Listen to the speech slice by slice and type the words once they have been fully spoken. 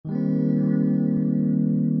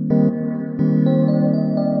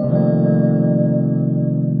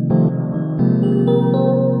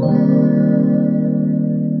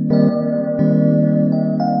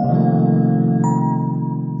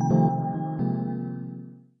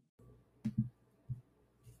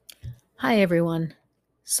Hi, everyone.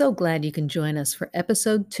 So glad you can join us for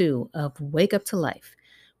episode 2 of Wake Up to Life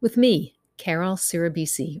with me, Carol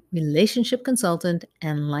Sirabisi, relationship consultant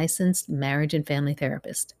and licensed marriage and family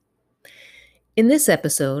therapist. In this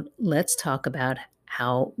episode, let's talk about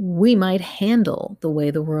how we might handle the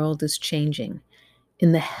way the world is changing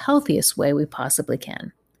in the healthiest way we possibly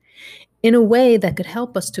can, in a way that could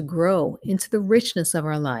help us to grow into the richness of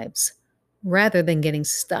our lives rather than getting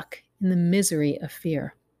stuck in the misery of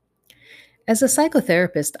fear. As a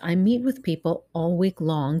psychotherapist, I meet with people all week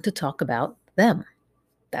long to talk about them.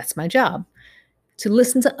 That's my job, to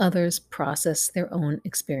listen to others process their own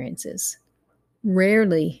experiences.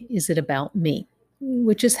 Rarely is it about me,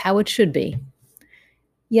 which is how it should be.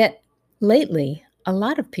 Yet, lately, a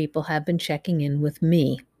lot of people have been checking in with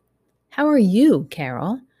me. How are you,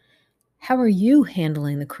 Carol? How are you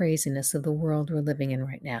handling the craziness of the world we're living in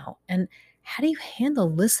right now? And how do you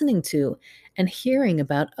handle listening to and hearing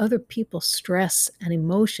about other people's stress and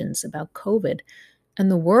emotions about COVID and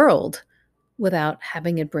the world without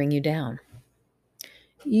having it bring you down?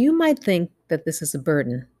 You might think that this is a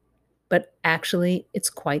burden, but actually, it's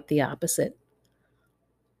quite the opposite.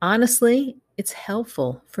 Honestly, it's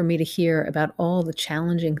helpful for me to hear about all the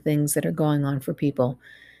challenging things that are going on for people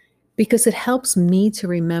because it helps me to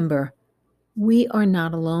remember we are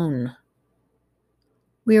not alone.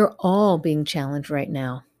 We are all being challenged right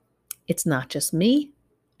now. It's not just me,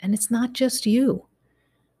 and it's not just you.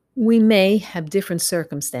 We may have different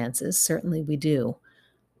circumstances, certainly we do,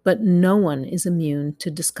 but no one is immune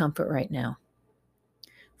to discomfort right now.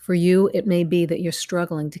 For you, it may be that you're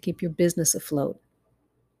struggling to keep your business afloat,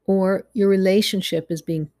 or your relationship is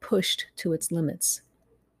being pushed to its limits.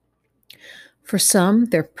 For some,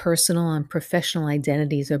 their personal and professional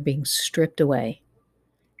identities are being stripped away,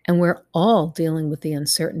 and we're all dealing with the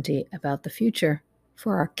uncertainty about the future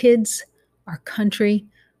for our kids, our country,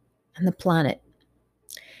 and the planet.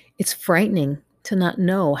 It's frightening to not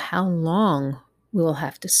know how long we will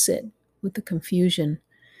have to sit with the confusion,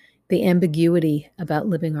 the ambiguity about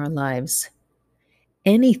living our lives.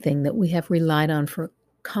 Anything that we have relied on for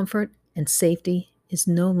comfort and safety is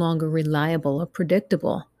no longer reliable or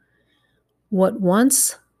predictable. What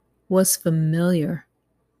once was familiar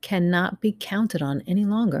cannot be counted on any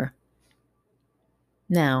longer.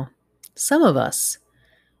 Now, some of us,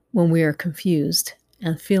 when we are confused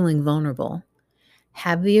and feeling vulnerable,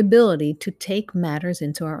 have the ability to take matters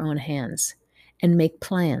into our own hands and make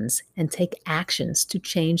plans and take actions to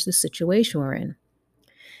change the situation we're in.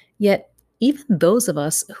 Yet, even those of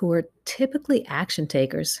us who are typically action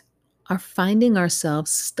takers are finding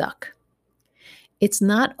ourselves stuck. It's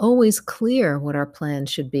not always clear what our plans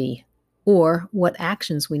should be or what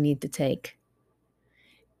actions we need to take.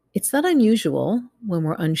 It's not unusual when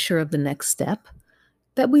we're unsure of the next step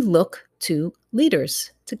that we look to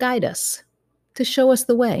leaders to guide us, to show us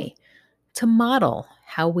the way, to model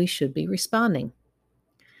how we should be responding.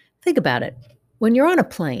 Think about it. When you're on a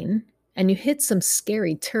plane and you hit some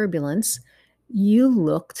scary turbulence, you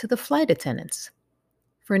look to the flight attendants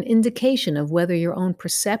for an indication of whether your own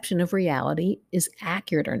perception of reality is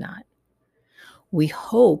accurate or not. We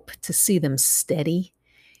hope to see them steady,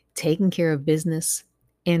 taking care of business,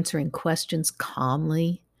 answering questions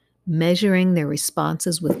calmly, measuring their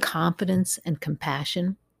responses with confidence and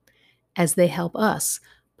compassion as they help us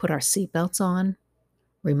put our seatbelts on,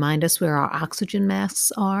 remind us where our oxygen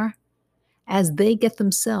masks are, as they get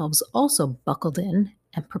themselves also buckled in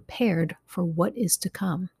and prepared for what is to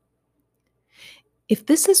come. If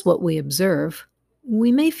this is what we observe,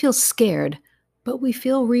 we may feel scared, but we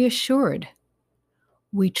feel reassured.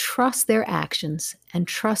 We trust their actions and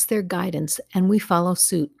trust their guidance, and we follow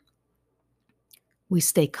suit. We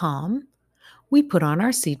stay calm, we put on our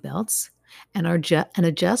seatbelts and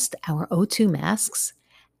adjust our O2 masks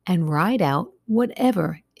and ride out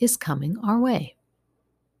whatever is coming our way.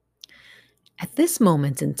 At this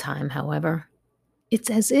moment in time, however, it's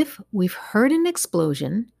as if we've heard an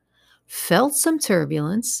explosion, felt some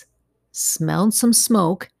turbulence, smelled some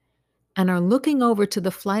smoke, and are looking over to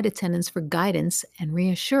the flight attendants for guidance and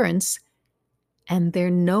reassurance, and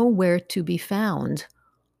they're nowhere to be found.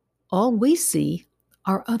 All we see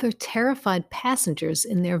are other terrified passengers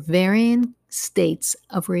in their varying states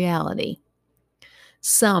of reality.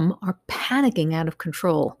 Some are panicking out of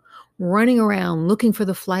control, running around looking for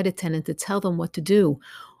the flight attendant to tell them what to do.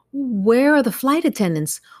 Where are the flight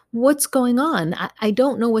attendants? What's going on? I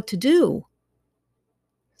don't know what to do.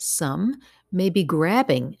 Some may be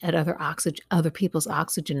grabbing at other people's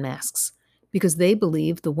oxygen masks because they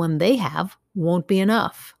believe the one they have won't be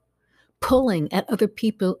enough. Pulling at other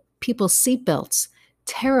people's seatbelts,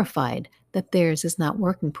 terrified that theirs is not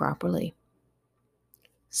working properly.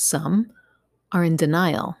 Some are in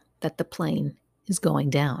denial that the plane is going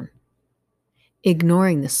down,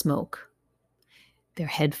 ignoring the smoke. Their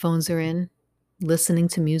headphones are in, listening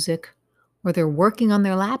to music, or they're working on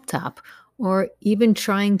their laptop, or even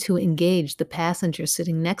trying to engage the passenger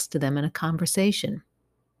sitting next to them in a conversation.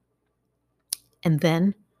 And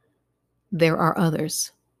then there are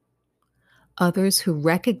others who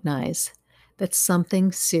recognize that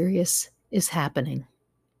something serious is happening.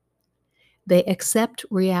 They accept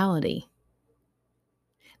reality.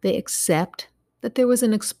 They accept that there was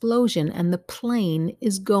an explosion and the plane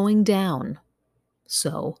is going down.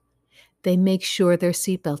 So they make sure their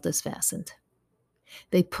seatbelt is fastened.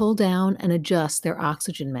 They pull down and adjust their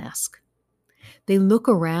oxygen mask. They look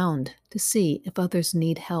around to see if others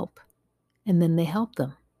need help, and then they help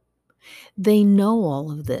them. They know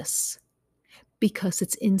all of this because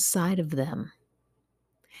it's inside of them.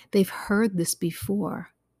 They've heard this before.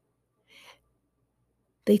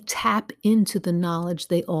 They tap into the knowledge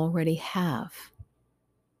they already have,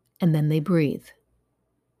 and then they breathe.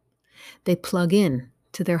 They plug in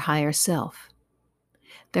to their higher self,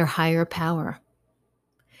 their higher power,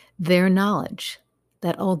 their knowledge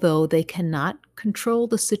that although they cannot control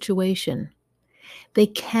the situation, they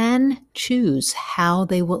can choose how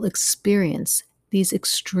they will experience these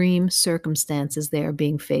extreme circumstances they are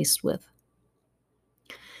being faced with.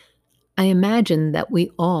 I imagine that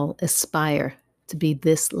we all aspire to be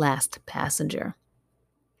this last passenger.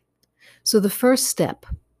 So the first step,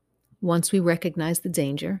 once we recognize the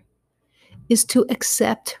danger, is to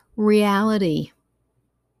accept reality.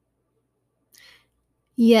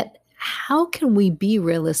 Yet, how can we be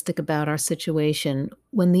realistic about our situation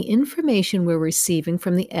when the information we're receiving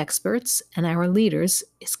from the experts and our leaders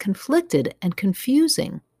is conflicted and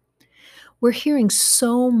confusing? We're hearing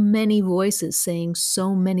so many voices saying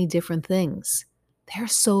so many different things. They're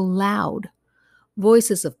so loud.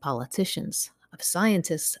 Voices of politicians, of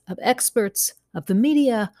scientists, of experts, of the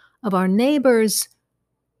media, of our neighbors.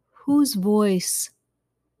 Whose voice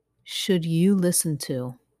should you listen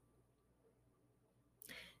to?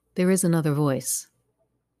 There is another voice.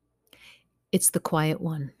 It's the quiet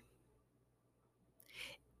one.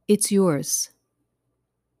 It's yours.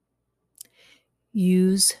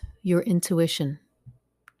 Use your intuition.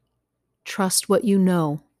 Trust what you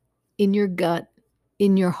know in your gut,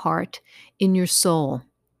 in your heart, in your soul.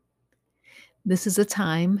 This is a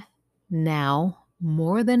time now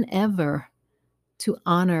more than ever to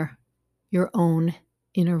honor your own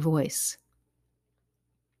inner voice.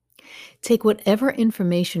 Take whatever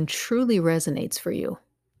information truly resonates for you,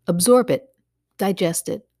 absorb it, digest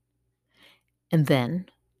it, and then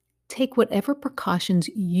take whatever precautions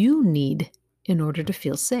you need in order to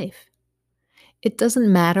feel safe. It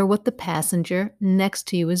doesn't matter what the passenger next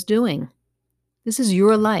to you is doing. This is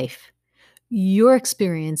your life. Your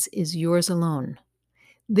experience is yours alone.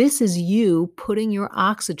 This is you putting your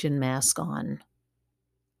oxygen mask on.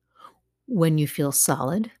 When you feel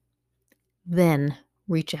solid, then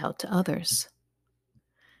reach out to others.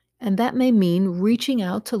 And that may mean reaching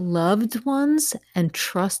out to loved ones and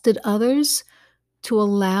trusted others to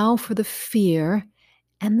allow for the fear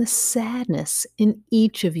and the sadness in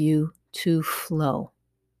each of you to flow,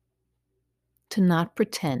 to not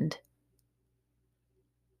pretend,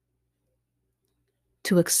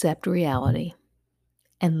 to accept reality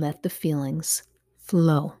and let the feelings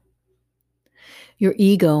flow. Your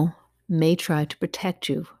ego may try to protect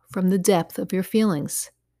you from the depth of your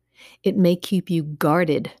feelings. It may keep you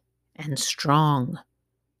guarded and strong,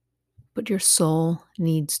 but your soul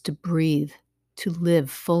needs to breathe, to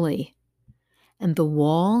live fully. And the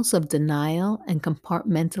walls of denial and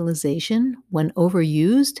compartmentalization, when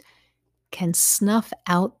overused, can snuff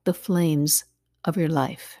out the flames of your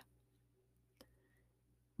life.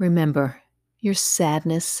 Remember, your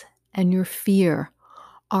sadness and your fear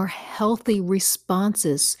are healthy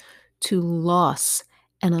responses to loss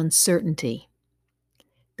and uncertainty.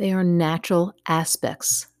 They are natural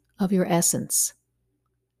aspects of your essence.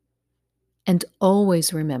 And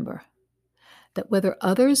always remember that whether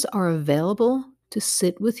others are available to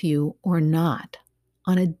sit with you or not,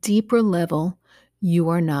 on a deeper level, you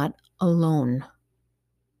are not alone.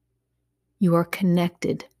 You are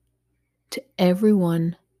connected to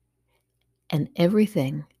everyone and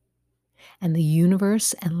everything, and the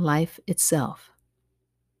universe and life itself.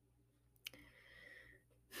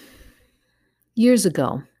 Years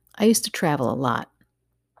ago, I used to travel a lot.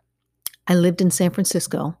 I lived in San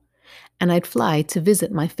Francisco, and I'd fly to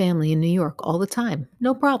visit my family in New York all the time,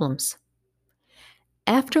 no problems.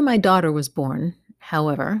 After my daughter was born,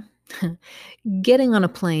 however, getting on a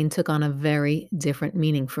plane took on a very different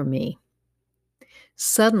meaning for me.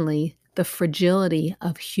 Suddenly, The fragility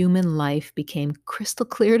of human life became crystal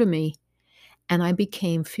clear to me, and I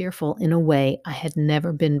became fearful in a way I had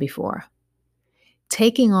never been before.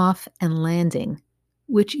 Taking off and landing,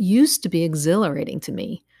 which used to be exhilarating to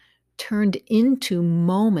me, turned into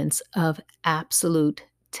moments of absolute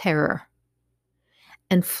terror.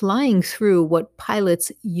 And flying through what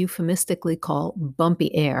pilots euphemistically call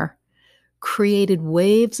bumpy air created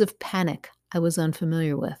waves of panic I was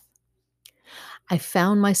unfamiliar with. I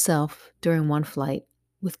found myself during one flight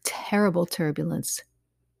with terrible turbulence,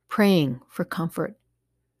 praying for comfort,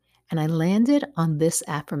 and I landed on this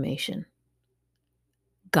affirmation: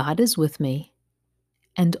 God is with me,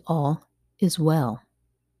 and all is well.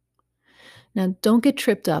 Now, don't get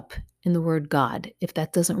tripped up in the word God if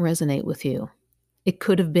that doesn't resonate with you. It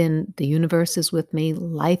could have been the universe is with me,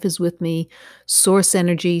 life is with me, source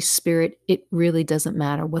energy, spirit. It really doesn't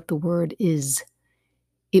matter what the word is.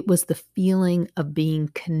 It was the feeling of being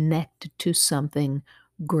connected to something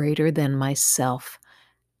greater than myself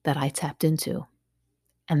that I tapped into.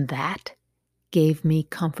 And that gave me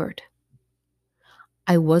comfort.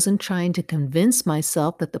 I wasn't trying to convince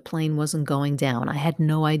myself that the plane wasn't going down. I had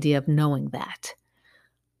no idea of knowing that.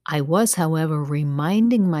 I was, however,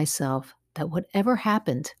 reminding myself that whatever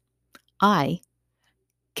happened, I,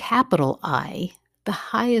 capital I, the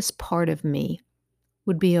highest part of me,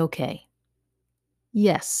 would be okay.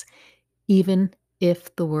 Yes, even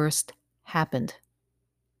if the worst happened.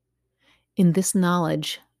 In this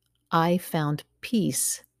knowledge, I found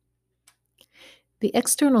peace. The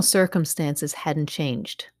external circumstances hadn't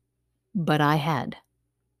changed, but I had.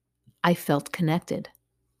 I felt connected.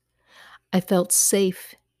 I felt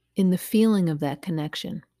safe in the feeling of that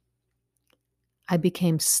connection. I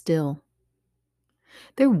became still.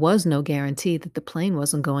 There was no guarantee that the plane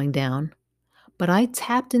wasn't going down, but I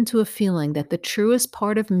tapped into a feeling that the truest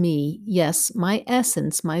part of me, yes, my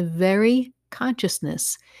essence, my very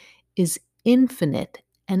consciousness, is infinite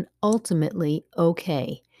and ultimately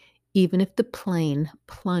okay, even if the plane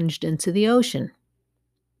plunged into the ocean.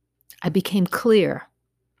 I became clear.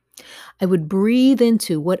 I would breathe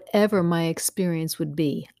into whatever my experience would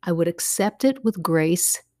be. I would accept it with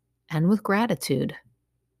grace and with gratitude.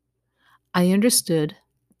 I understood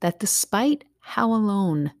that despite how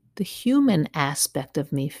alone the human aspect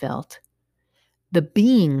of me felt, the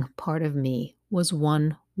being part of me was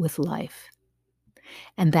one with life.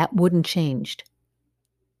 And that wouldn't change,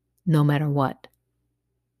 no matter what.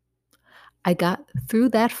 I got through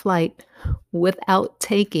that flight without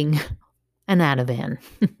taking an Ativan.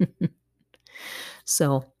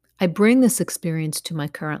 So I bring this experience to my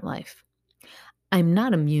current life. I'm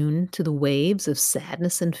not immune to the waves of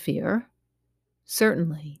sadness and fear.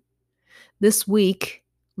 Certainly. This week,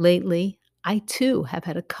 lately, I too have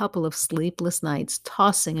had a couple of sleepless nights,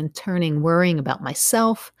 tossing and turning, worrying about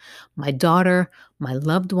myself, my daughter, my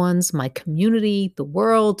loved ones, my community, the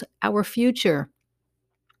world, our future.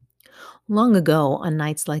 Long ago, on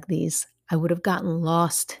nights like these, I would have gotten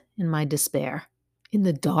lost in my despair, in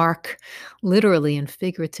the dark, literally and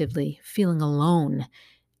figuratively, feeling alone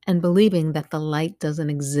and believing that the light doesn't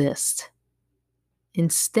exist.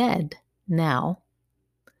 Instead, now,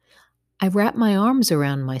 I wrap my arms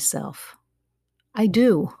around myself. I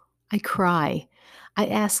do. I cry. I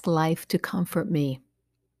ask life to comfort me.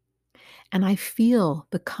 And I feel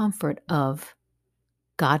the comfort of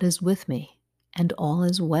God is with me and all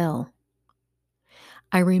is well.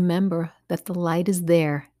 I remember that the light is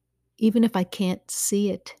there, even if I can't see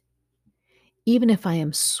it, even if I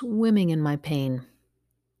am swimming in my pain.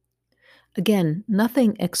 Again,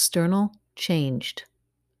 nothing external changed,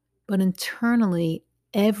 but internally,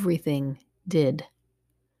 everything did.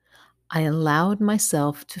 I allowed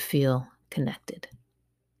myself to feel connected.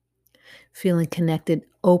 Feeling connected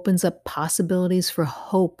opens up possibilities for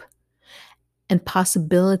hope and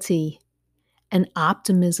possibility and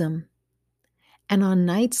optimism. And on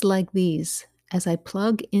nights like these, as I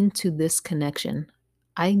plug into this connection,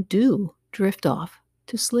 I do drift off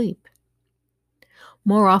to sleep.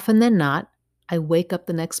 More often than not, I wake up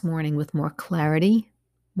the next morning with more clarity,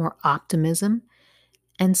 more optimism,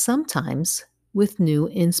 and sometimes with new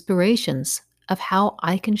inspirations of how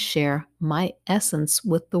I can share my essence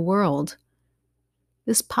with the world.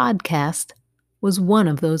 This podcast was one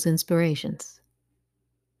of those inspirations.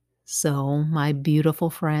 So, my beautiful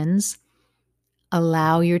friends,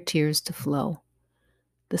 allow your tears to flow.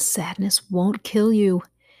 The sadness won't kill you.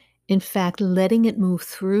 In fact, letting it move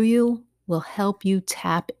through you will help you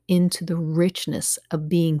tap into the richness of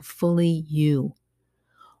being fully you.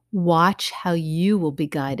 Watch how you will be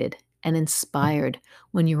guided and inspired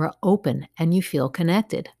when you are open and you feel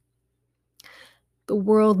connected. The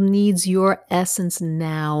world needs your essence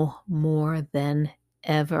now more than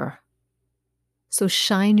ever. So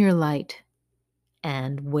shine your light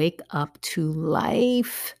and wake up to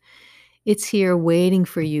life. It's here waiting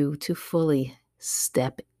for you to fully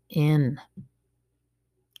step in.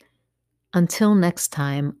 Until next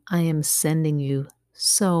time, I am sending you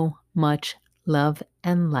so much love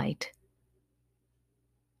and light.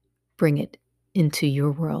 Bring it into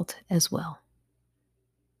your world as well.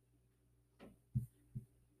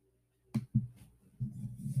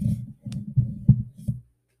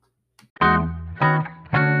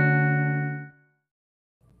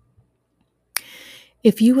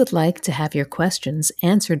 If you would like to have your questions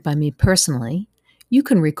answered by me personally, you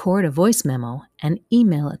can record a voice memo and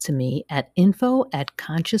email it to me at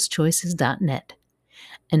info@consciouschoices.net.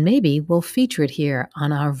 And maybe we'll feature it here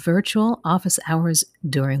on our virtual office hours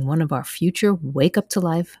during one of our future Wake Up to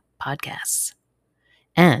Life podcasts.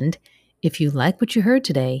 And if you like what you heard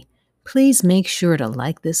today, please make sure to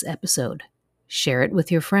like this episode, share it with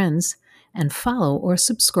your friends, and follow or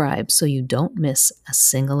subscribe so you don't miss a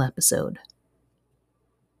single episode.